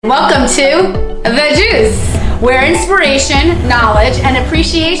Welcome to The Juice, where inspiration, knowledge, and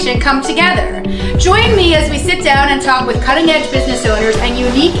appreciation come together. Join me as we sit down and talk with cutting-edge business owners and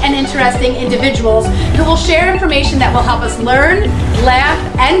unique and interesting individuals who will share information that will help us learn, laugh,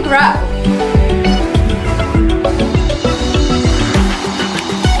 and grow.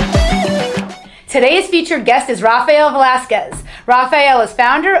 Today's featured guest is Raphael Velazquez. Raphael is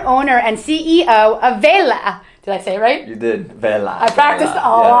founder, owner, and CEO of Vela. Did I say it right? You did. Vela. I practiced a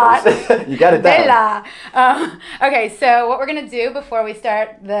lot. You got it down. Vela. Okay, so what we're going to do before we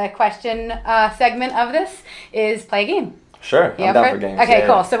start the question segment of this is play a game. Sure. I'm down for games. Okay,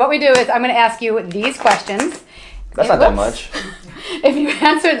 cool. So what we do is I'm going to ask you these questions. That's not that much. If you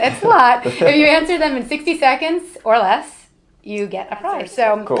answer, it's a lot. If you answer them in 60 seconds or less, you get a prize.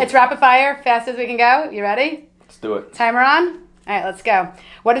 So cool. It's rapid fire, fast as we can go. You ready? Let's do it. Timer on? All right, let's go.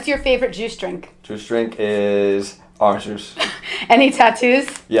 What is your favorite juice drink? Juice drink is orange juice. Any tattoos?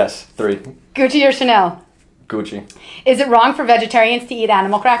 Yes, 3. Gucci or Chanel? Gucci. Is it wrong for vegetarians to eat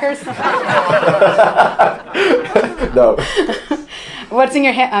animal crackers? No. What's in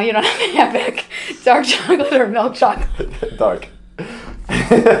your hand? Oh, you don't have epic. Dark chocolate or milk chocolate? Dark.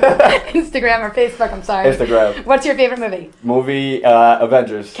 Instagram or Facebook, I'm sorry. Instagram. What's your favorite movie? Movie,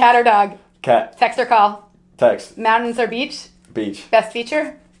 Avengers. Cat or dog? Cat. Text or call? Text. Mountains or beach? Beach. Best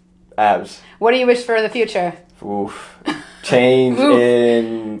feature? Abs. What do you wish for the future? Oof. Change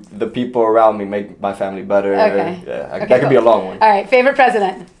in the people around me, make my family better. Okay. Yeah, Okay, that could be a long one. All right, favorite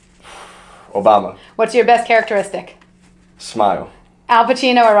president? Obama. What's your best characteristic? Smile. Al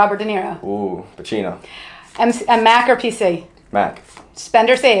Pacino or Robert De Niro? Ooh, Pacino. A Mac or PC? Mac. Spend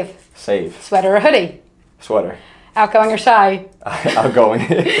or save? Save. Sweater or hoodie? Sweater. Outgoing or shy? Outgoing.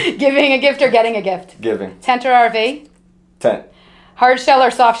 Giving a gift or getting a gift? Giving. Tent or RV? Tent. Hard shell or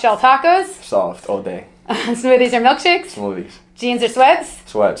soft shell tacos? Soft all day. Smoothies or milkshakes? Smoothies. Jeans or sweats?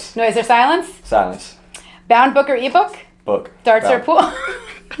 Sweats. Noise or silence? Silence. Bound book or ebook? Book. Darts Bound. or pool?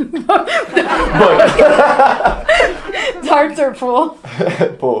 Darts or pool?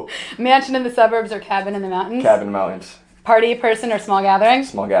 Pool. Mansion in the suburbs or cabin in the mountains? Cabin mountains. Party person or small gathering?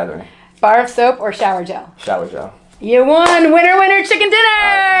 Small gathering. Bar of soap or shower gel? Shower gel. You won! Winner, winner, chicken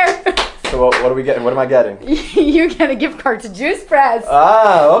dinner! So what are we getting? What am I getting? You get a gift card to Juice Press.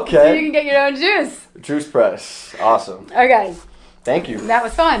 Ah, So you okay. can get your own juice. Juice press. Awesome. Okay, Thank you. that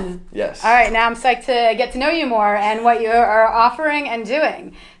was fun. Yes. All right, now I'm psyched to get to know you more and what you are offering and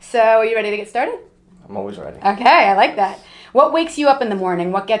doing. So are you ready to get started? I'm always ready. Okay, I like that. What wakes you up in the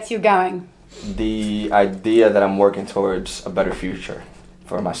morning? What gets you going? The idea that I'm working towards a better future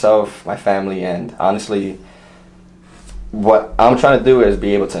for myself, my family, and honestly, what I'm trying to do is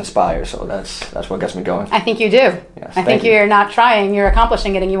be able to inspire. So that's what gets me going. I think you do. Yes, I think thank you. you're not trying, you're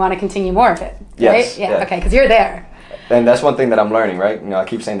accomplishing it and you want to continue more of it. Yes, Right? yeah. Okay, because you're there. And that's one thing that I'm learning, right? You know, I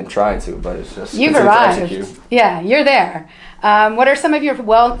keep saying I'm trying to, but it's just You've continue to arrived. execute. Yeah, you're there. What are some of your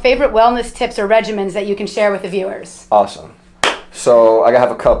favorite wellness tips or regimens that you can share with the viewers? Awesome. So I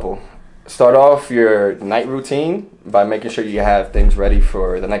have a couple. Start off your night routine by making sure you have things ready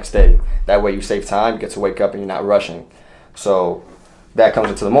for the next day. That way you save time, you get to wake up and you're not rushing. So that comes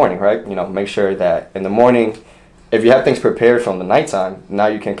into the morning, right? You know, make sure that in the morning, if you have things prepared from the nighttime, now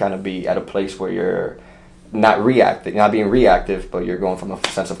you can kind of be at a place where you're not reactive, not being reactive, but you're going from a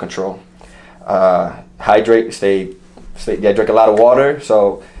sense of control. Hydrate, drink a lot of water.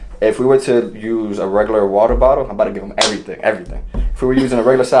 So if we were to use a regular water bottle, I'm about to give them everything. If we were using a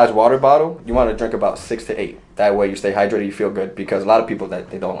regular size water bottle, you want to drink about 6 to 8. That way you stay hydrated, you feel good. Because a lot of people that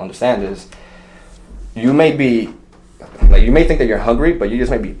they don't understand is you may think that you're hungry, but you just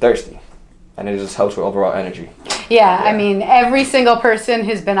may be thirsty. And it just helps with overall energy. Yeah, I mean, every single person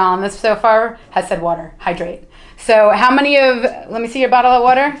who's been on this so far has said water, hydrate. So let me see your bottle of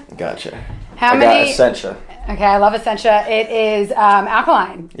water. Gotcha. How I many? got Essentia. Okay, I love Essentia. It is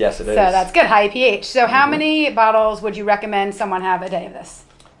alkaline. Yes, it is. So that's good, high pH. So how many bottles would you recommend someone have a day of this?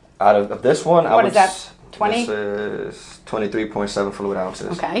 Out of this one, What is that, 20? This is 23.7 fluid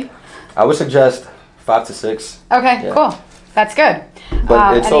ounces. Okay. I would suggest 5 to 6. Okay, Yeah. cool. That's good.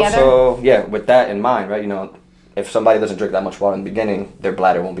 But it's any also, other? with that in mind, right? You know, if somebody doesn't drink that much water in the beginning, their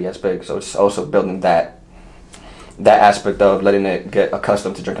bladder won't be as big. So it's also building that aspect of letting it get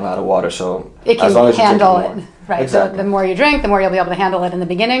accustomed to drinking a lot of water. So It can as long as you drink handle it. more. Right. Exactly. So the more you drink, the more you'll be able to handle it in the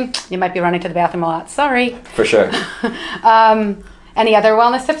beginning. You might be running to the bathroom a lot. Sorry. For sure. Any other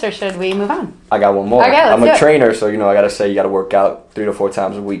wellness tips, or should we move on? I got one more. Okay, let's I'm do a it. trainer, so you gotta say you gotta work out 3 to 4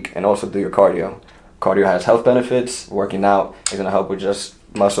 times a week, and also do your cardio. Cardio has health benefits. Working out is gonna help with just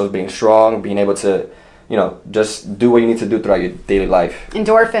muscles being strong, being able to, just do what you need to do throughout your daily life.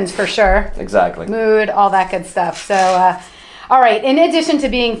 Endorphins for sure. Exactly. Mood, all that good stuff. So, All right. In addition to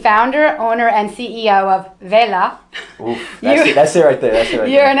being founder, owner, and CEO of Vela, that's it right there.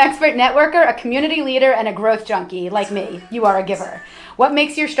 You're an expert networker, a community leader, and a growth junkie like me. You are a giver. What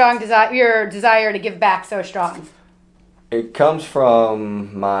makes your desire to give back so strong? It comes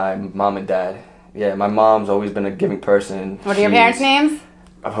from my mom and dad. Yeah, my mom's always been a giving person. What are your parents' names?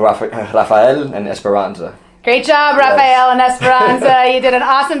 Raphael and Esperanza. Great job, Raphael and Esperanza. You did an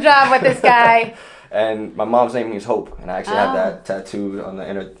awesome job with this guy. And my mom's name means hope, and I actually have that tattooed on the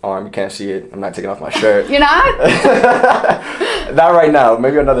inner arm. You can't see it. I'm not taking off my shirt. You're not? Not right now.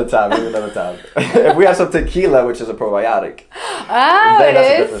 Maybe another time. If we have some tequila, which is a probiotic, then that's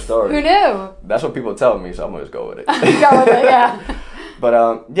a different story. Who knew? That's what people tell me, so I'm gonna just go with it. Yeah.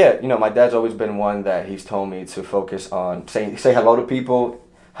 But yeah, my dad's always been one that he's told me to focus on say hello to people,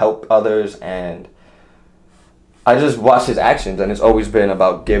 help others, and I just watch his actions, and it's always been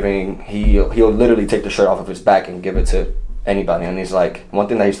about giving. He'll literally take the shirt off of his back and give it to anybody. And he's like, one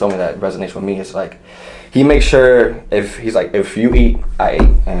thing that he's told me that resonates with me is like, he makes sure if you eat, I eat,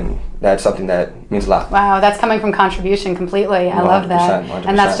 and that's something that means a lot. Wow, that's coming from contribution completely. I love that, 100%.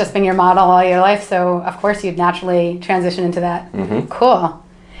 And that's just been your model all your life. So of course you'd naturally transition into that. Mm-hmm. Cool.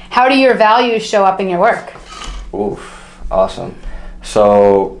 How do your values show up in your work? Oof, awesome.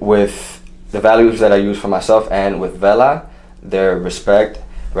 So with the values that I use for myself and with Vela, they're respect,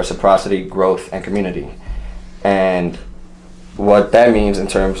 reciprocity, growth, and community. And what that means in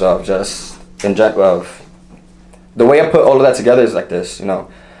terms of the way I put all of that together is like this,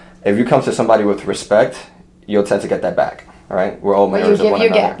 if you come to somebody with respect, you'll tend to get that back, all right? We're all mirrors of one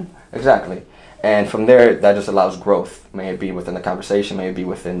another. Get. Exactly. And from there, that just allows growth. May it be within the conversation, may it be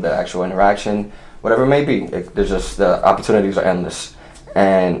within the actual interaction, whatever it may be. There's just, the opportunities are endless.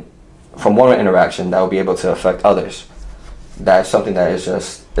 And from one interaction, that will be able to affect others. That's something that is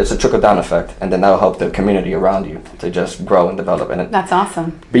it's a trickle-down effect, and then that will help the community around you to just grow and develop. And that's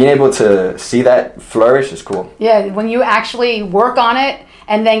awesome. Being able to see that flourish is cool. Yeah, when you actually work on it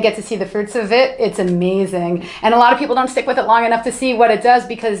and then get to see the fruits of it, it's amazing. And a lot of people don't stick with it long enough to see what it does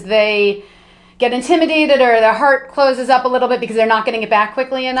because they get intimidated or their heart closes up a little bit because they're not getting it back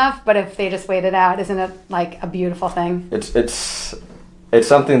quickly enough. But if they just wait it out, isn't it like a beautiful thing? It's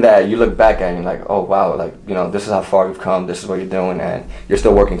something that you look back at and you're like, oh wow, this is how far you've come, this is what you're doing, and you're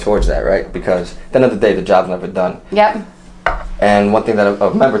still working towards that, right? Because at the end of the day, the job's never done. Yep. And one thing that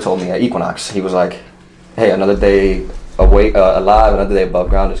a member told me at Equinox, he was like, hey, another day awake, alive, another day above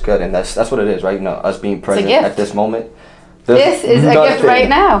ground is good, and that's what it is, right? Us being present at this moment. This is a gift right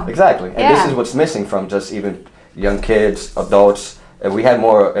now. Exactly. And this is what's missing from just even young kids, adults. If we had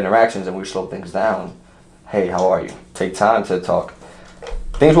more interactions and we slow things down, hey, how are you? Take time to talk.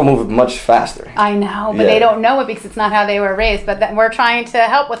 Things will move much faster. I know, but they don't know it because it's not how they were raised. But we're trying to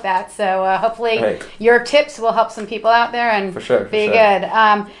help with that. So hopefully your tips will help some people out there and be good.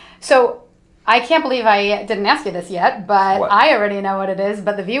 So I can't believe I didn't ask you this yet, but I already know what it is,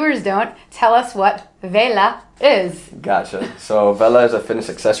 but the viewers don't. Tell us what Vela is. Gotcha. So Vela is a fitness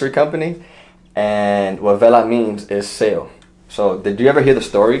accessory company, and what Vela means is sail. So did you ever hear the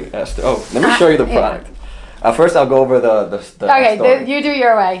story? Let me show you the product. First, I'll go over the story. You do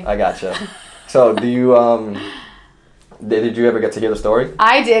your way. I gotcha. So, do you did you ever get to hear the story?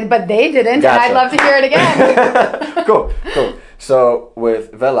 I did, but they didn't, and I'd love to hear it again. Cool. So,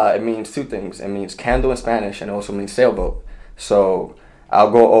 with Vela, it means two things. It means candle in Spanish, and it also means sailboat. So,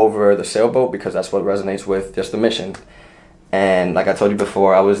 I'll go over the sailboat because that's what resonates with just the mission. And like I told you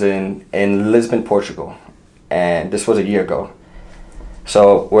before, I was in Lisbon, Portugal, and this was a year ago.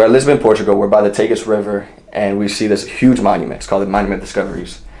 So we're at Lisbon, Portugal. We're by the Tagus River, and we see this huge monument. It's called the Monument of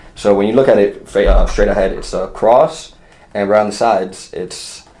Discoveries. So when you look at it straight ahead, it's a cross, and around the sides,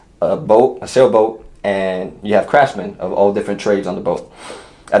 it's a sailboat, and you have craftsmen of all different trades on the boat.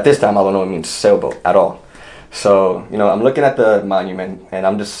 At this time, I don't know what it means sailboat at all. So I'm looking at the monument, and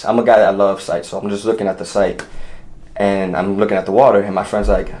I'm a guy that loves sights, so I'm just looking at the site, and I'm looking at the water, and my friend's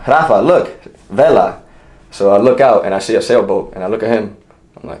like, Rafa, look, Vela. So I look out and I see a sailboat and I look at him.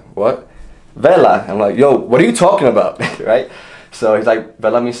 I'm like, what? Vela. I'm like, yo, what are you talking about? Right? So he's like,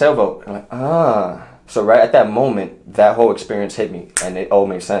 Vela means sailboat. I'm like, ah. So right at that moment, that whole experience hit me and it all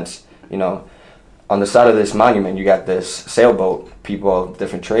made sense. On the side of this monument, you got this sailboat, people of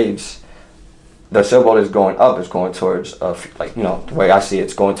different trades. The sailboat is going up, it's going towards, the way I see it,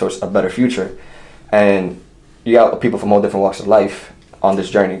 it's going towards a better future. And you got people from all different walks of life on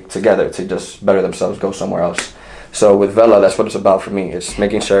this journey together to just better themselves, go somewhere else. So with Vela, that's what it's about for me. It's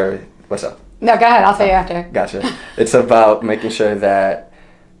making sure, what's up? No, go ahead. I'll tell you after. Gotcha. It's about making sure that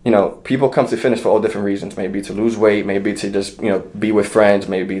people come to fitness for all different reasons. Maybe to lose weight, maybe to just, be with friends,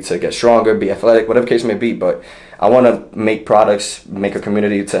 maybe to get stronger, be athletic, whatever case may be. But I want to make products, make a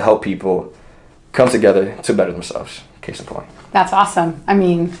community to help people come together to better themselves. Case in point. That's awesome. I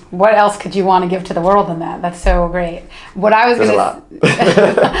mean, what else could you want to give to the world than that? That's so great. What I was There's going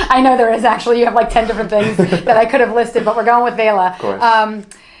to I know there is actually. You have like 10 different things that I could have listed, but we're going with Vela. Of course.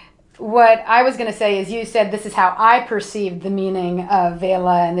 What I was going to say is you said this is how I perceived the meaning of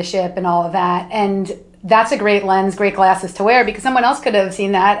Vela and the ship and all of that. And that's a great lens, great glasses to wear, because someone else could have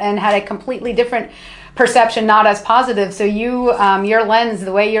seen that and had a completely different perception, not as positive. So your lens,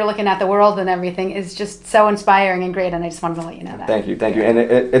 the way you're looking at the world and everything is just so inspiring and great. And I just wanted to let you know that. Thank you. And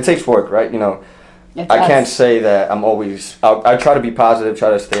it takes work, right? I can't say that I'm always, I try to be positive,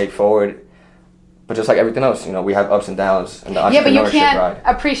 try to stay forward. But just like everything else, we have ups and downs in the entrepreneurship but you can't ride.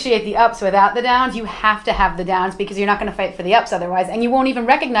 appreciate the ups without the downs. You have to have the downs because you're not going to fight for the ups otherwise. And you won't even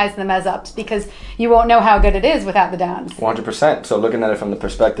recognize them as ups because you won't know how good it is without the downs. 100%. So looking at it from the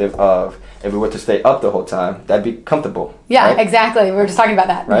perspective of if we were to stay up the whole time, that'd be comfortable. Yeah, right? Exactly. We were just talking about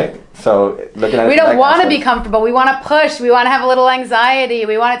that. Right? So looking at it, we don't want to be comfortable. We want to push. We want to have a little anxiety.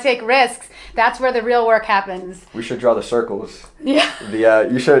 We want to take risks. That's where the real work happens. We should draw the circles. Yeah.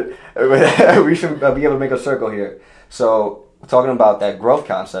 We should be able to make a circle here. So talking about that growth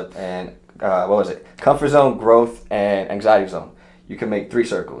concept and comfort zone, growth, and anxiety zone. You can make 3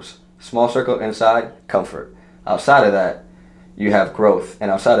 circles. Small circle inside, comfort. Outside of that, you have growth,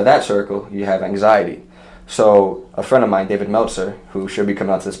 and outside of that circle, you have anxiety. So a friend of mine, David Meltzer, who should be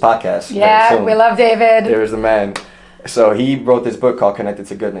coming out to this podcast. Yeah, we love David. There's the man. So he wrote this book called Connected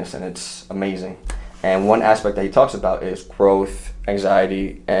to Goodness, and it's amazing. And one aspect that he talks about is growth,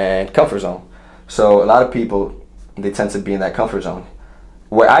 anxiety, and comfort zone. So a lot of people, they tend to be in that comfort zone.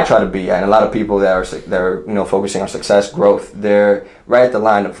 Where I try to be at, and a lot of people that are focusing on success, growth, they're right at the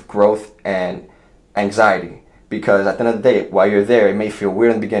line of growth and anxiety. Because at the end of the day, while you're there, it may feel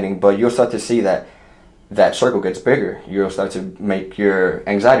weird in the beginning, but you'll start to see that circle gets bigger. You'll start to make your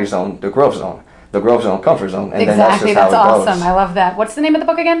anxiety zone the growth zone. The growth zone, comfort zone, and exactly. Then that's awesome. Goes. I love that. What's the name of the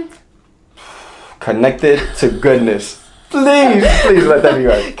book again? Connected to Goodness. Please let that be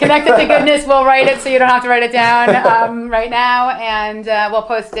right. Connected to Goodness. We'll write it so you don't have to write it down right now, and we'll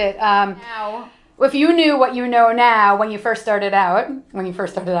post it. Now, if you knew what you know now when you first started out, you're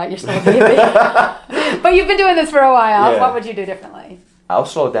still a baby, but you've been doing this for a while. Yeah. What would you do differently? I'll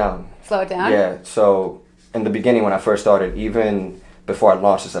slow down. Slow it down? Yeah. So in the beginning, when I first started, even before I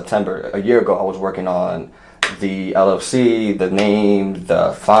launched in September, a year ago, I was working on the LLC, the name,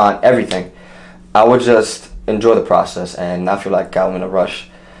 the font, everything. I would just enjoy the process and not feel like I'm in a rush.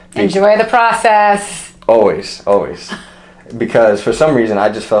 Enjoy the process. Always. Because for some reason, I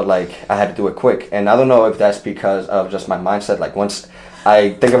just felt like I had to do it quick. And I don't know if that's because of just my mindset. Like once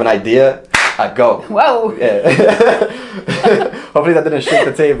I think of an idea, I go. Whoa. Yeah. Hopefully that didn't shake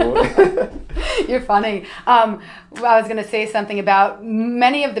the table. You're funny. I was going to say something about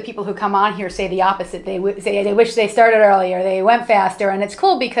many of the people who come on here say the opposite. They say they wish they started earlier, they went faster, and it's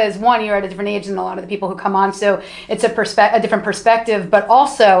cool because one, you're at a different age than a lot of the people who come on, so it's a different perspective, but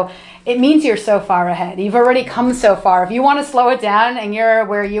also it means you're so far ahead. You've already come so far. If you want to slow it down and you're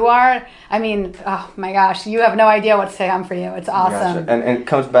where you are, I mean, oh my gosh, you have no idea what to say on for you. It's awesome. Gotcha. And it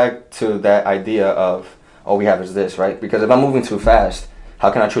comes back to that idea of all we have is this, right? Because if I'm moving too fast, how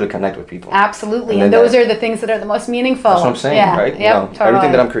can I truly connect with people? Absolutely, and those are the things that are the most meaningful. That's what I'm saying, right? Yep, totally.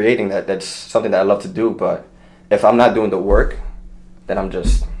 Everything that I'm creating, that's something that I love to do, but if I'm not doing the work, then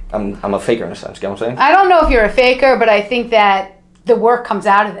I'm a faker in a sense, get what I'm saying? I don't know if you're a faker, but I think that the work comes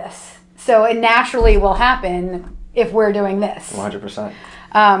out of this. So it naturally will happen if we're doing this. 100%.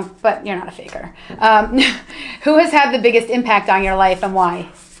 But you're not a faker. Who has had the biggest impact on your life and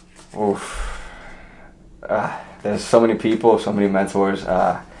why? Oof. There's so many people, so many mentors.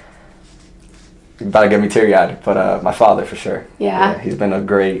 You're about to get me teary-eyed, but my father for sure. Yeah. He's been a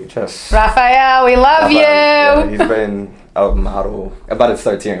great, Raphael, we love you. Yeah, he's been a model. About to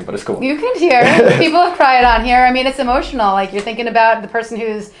start tearing, but it's cool. You can tear. People have cried on here. I mean, it's emotional. Like you're thinking about the person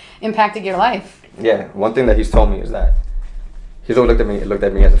who's impacted your life. Yeah. One thing that he's told me is that he's always looked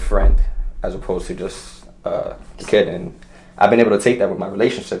at me as a friend, as opposed to just a kid, and I've been able to take that with my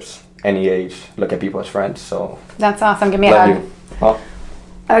relationships. Any age, look at people as friends. So that's awesome. Give me a hug. Love you. Huh?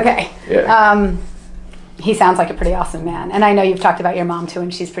 Okay. Yeah. He sounds like a pretty awesome man, and I know you've talked about your mom too,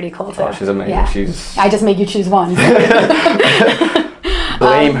 and she's pretty cool too. Oh, she's amazing. Yeah. I just made you choose one.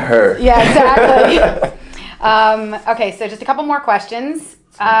 Blame her. Yeah, exactly. Okay, so just a couple more questions.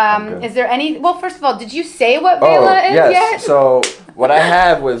 Is there any? Well, first of all, did you say what Vela is yet? So what I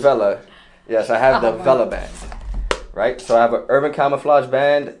have with Vela, yes, I have the Vela band. right? So I have an urban camouflage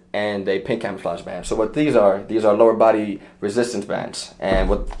band and a pink camouflage band. So what these are lower body resistance bands. And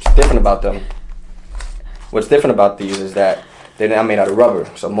what's different about these is that they're not made out of rubber.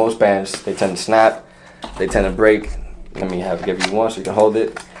 So most bands, they tend to snap, they tend to break. Let me give you one so you can hold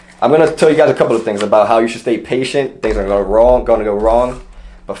it. I'm gonna tell you guys a couple of things about how you should stay patient. Things are gonna go wrong.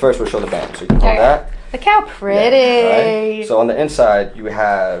 But first we'll show the band. So you can hold that. Look how pretty. Yeah, right? So on the inside you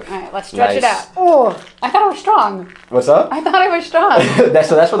have. All right, let's stretch it out. Oh, I thought it was strong. What's up? I thought it was strong. that's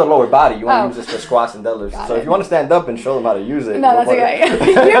for the lower body. You want to use this for squats and deadlifts. So if you want to stand up and show them how to use it. No, that's okay.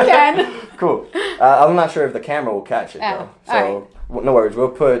 You can. Cool. I'm not sure if the camera will catch it though. So no worries. We'll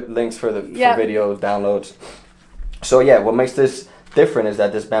put links for videos, downloads. So yeah, what makes this different is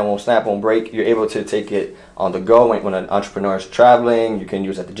that this band won't snap, won't break. You're able to take it on the go when an entrepreneur is traveling. You can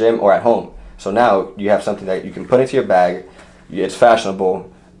use it at the gym or at home. So now you have something that you can put into your bag. It's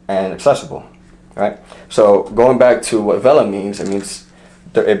fashionable and accessible, right? So going back to what Vela means,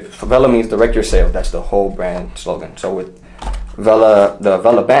 Vela means direct your sale. That's the whole brand slogan. So with Vela, the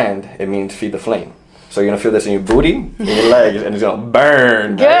Vela band, it means feed the flame. So you're gonna feel this in your booty, in your legs, and it's gonna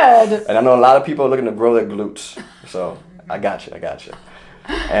burn. Good. Right? And I know a lot of people are looking to grow their glutes. So I got you.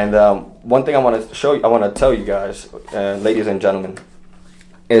 And one thing I want to tell you guys, ladies and gentlemen,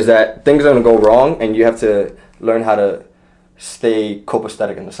 is that things are going to go wrong and you have to learn how to stay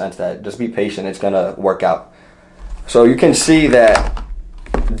copacetic in the sense that just be patient, it's going to work out. So you can see that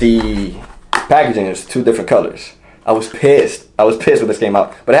the packaging is 2 different colors. I was pissed when this came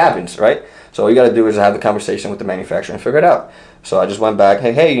out, but it happens, right? So all you got to do is have the conversation with the manufacturer and figure it out. So I just went back,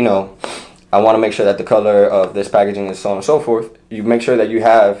 hey, I want to make sure that the color of this packaging is so on and so forth. You make sure that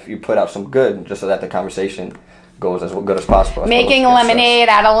you put out some good just so that the conversation goes as good as possible. Making lemonade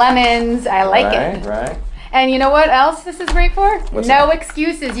out of lemons. I like it. Right. And you know what else this is great for? What's no that?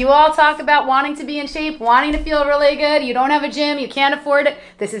 excuses. You all talk about wanting to be in shape, wanting to feel really good. You don't have a gym. You can't afford it.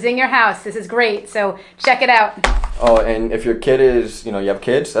 This is in your house. This is great. So check it out. Oh, and if your kid is, you have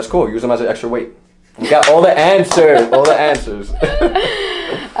kids, that's cool. Use them as an extra weight. You got all the answers.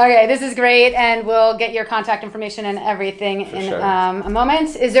 Okay, this is great, and we'll get your contact information and everything in a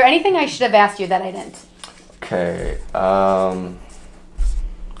moment. Is there anything I should have asked you that I didn't? Okay.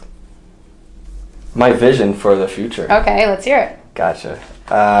 My vision for the future. Okay, let's hear it. Gotcha.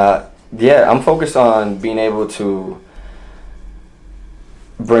 I'm focused on being able to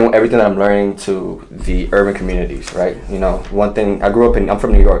bring everything that I'm learning to the urban communities, right? One thing, I'm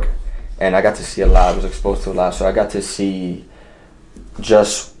from New York, and I got to see a lot. I was exposed to a lot, so I got to see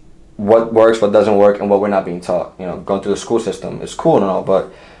just what works, what doesn't work, and what we're not being taught. Going through the school system is cool and all,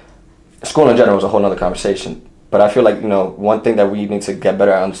 but school in general is a whole nother conversation. But I feel like, one thing that we need to get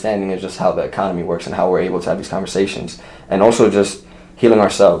better at understanding is just how the economy works and how we're able to have these conversations. And also just healing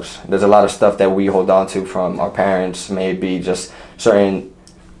ourselves. There's a lot of stuff that we hold on to from our parents, maybe just certain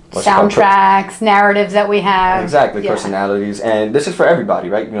soundtracks, narratives that we have. Exactly, personalities. And this is for everybody,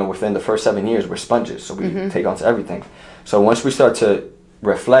 right? Within the first 7 years, we're sponges, so we take on to everything. So once we start to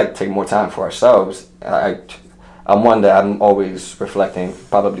reflect, take more time for ourselves, I'm one that I'm always reflecting,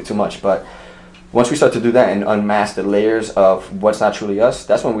 probably too much, but once we start to do that and unmask the layers of what's not truly us,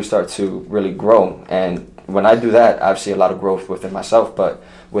 that's when we start to really grow. And when I do that, I see a lot of growth within myself, but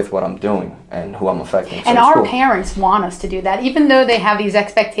with what I'm doing and who I'm affecting. And our parents want us to do that, even though they have these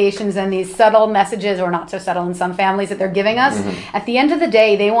expectations and these subtle messages, or not so subtle in some families, that they're giving us. At the end of the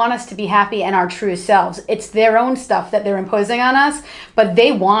day, they want us to be happy and our true selves. It's their own stuff that they're imposing on us, but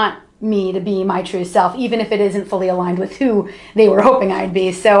they want me to be my true self, even if it isn't fully aligned with who they were hoping I'd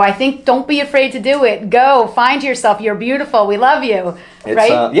be. So I think don't be afraid to do it. Go find yourself. You're beautiful. We love you.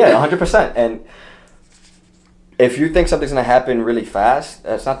 Right? 100%. And if you think something's going to happen really fast,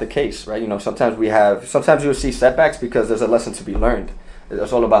 that's not the case, right? Sometimes you'll see setbacks because there's a lesson to be learned.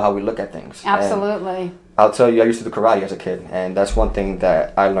 It's all about how we look at things. Absolutely. And I'll tell you, I used to do karate as a kid, and that's one thing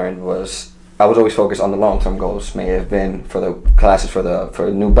that I learned was I was always focused on the long-term goals. May have been for the classes for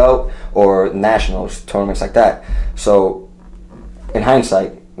a new belt or nationals, tournaments like that. So in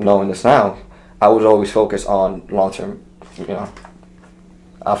hindsight, knowing this now, I was always focused on long-term,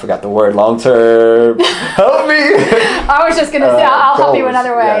 I forgot the word, long-term. Help me. I was just going to say, I'll help you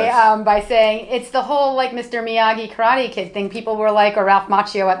another way, yes. By saying it's the whole like Mr. Miyagi Karate Kid thing. People were like, or Ralph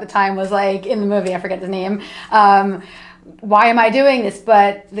Macchio at the time was like, in the movie, I forget his name, why am I doing this?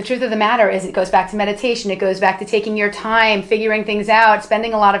 But the truth of the matter is it goes back to meditation. It goes back to taking your time, figuring things out,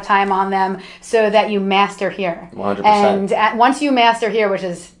 spending a lot of time on them so that you master here. 100%. And once you master here, which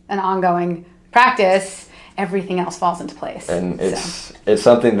is an ongoing practice, everything else falls into place. And it's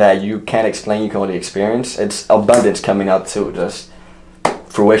something that you can't explain, you can only experience. It's abundance coming out too. Just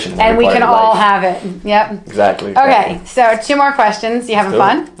fruition. And we can all have it. Yep. Exactly. Okay, so 2 more questions. You having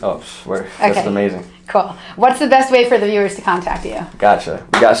fun? Oh, swear. That's amazing. Cool. What's the best way for the viewers to contact you? Gotcha.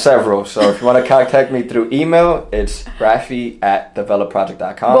 We got several. So if you want to contact me through email, it's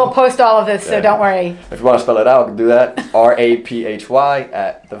raphy@thevelaproject.com. We'll post all of this, so don't worry. If you want to spell it out, I can do that.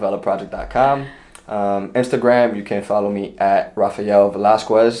 raphy@thevelaproject.com. Instagram, you can follow me at Raphael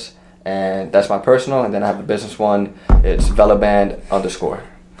Velazquez, and that's my personal. And then I have the business one. It's velaband_.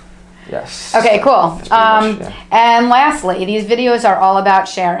 Yes. Okay, cool. Much, yeah. And lastly, these videos are all about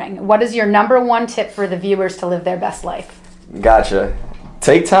sharing. What is your number 1 tip for the viewers to live their best life? Gotcha.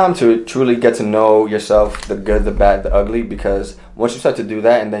 Take time to truly get to know yourself, the good, the bad, the ugly, because once you start to do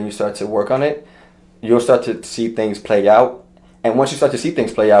that and then you start to work on it, you'll start to see things play out. And once you start to see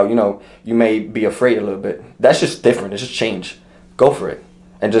things play out, you may be afraid a little bit. That's just different. It's just change. Go for it.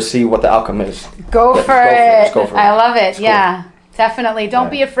 And just see what the outcome is. Go for it. I love it. Cool. Yeah. Definitely. Don't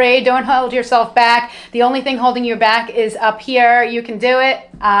be afraid. Don't hold yourself back. The only thing holding you back is up here. You can do it.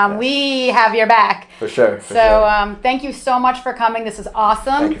 Yes. We have your back. For sure. Thank you so much for coming. This is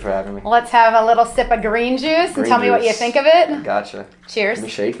awesome. Thank you for having me. Let's have a little sip of green juice and tell me what you think of it. Gotcha. Cheers. Let me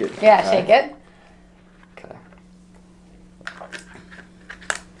shake it. Yeah, shake it. Okay.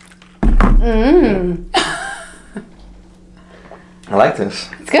 I like this.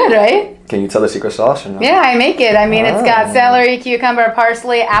 It's good, right? Can you tell the secret sauce or no? Yeah, I make it. I mean, it's got celery, cucumber,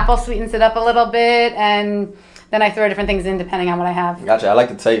 parsley, apple sweetens it up a little bit, and then I throw different things in depending on what I have. Gotcha. I like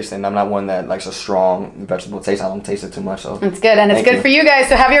the taste, and I'm not one that likes a strong vegetable taste. I don't taste it too much. So it's good, and it's good for you guys.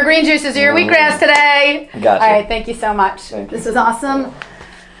 So have your green juices or your wheatgrass today. Gotcha. All right, thank you so much. This was awesome.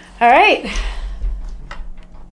 All right.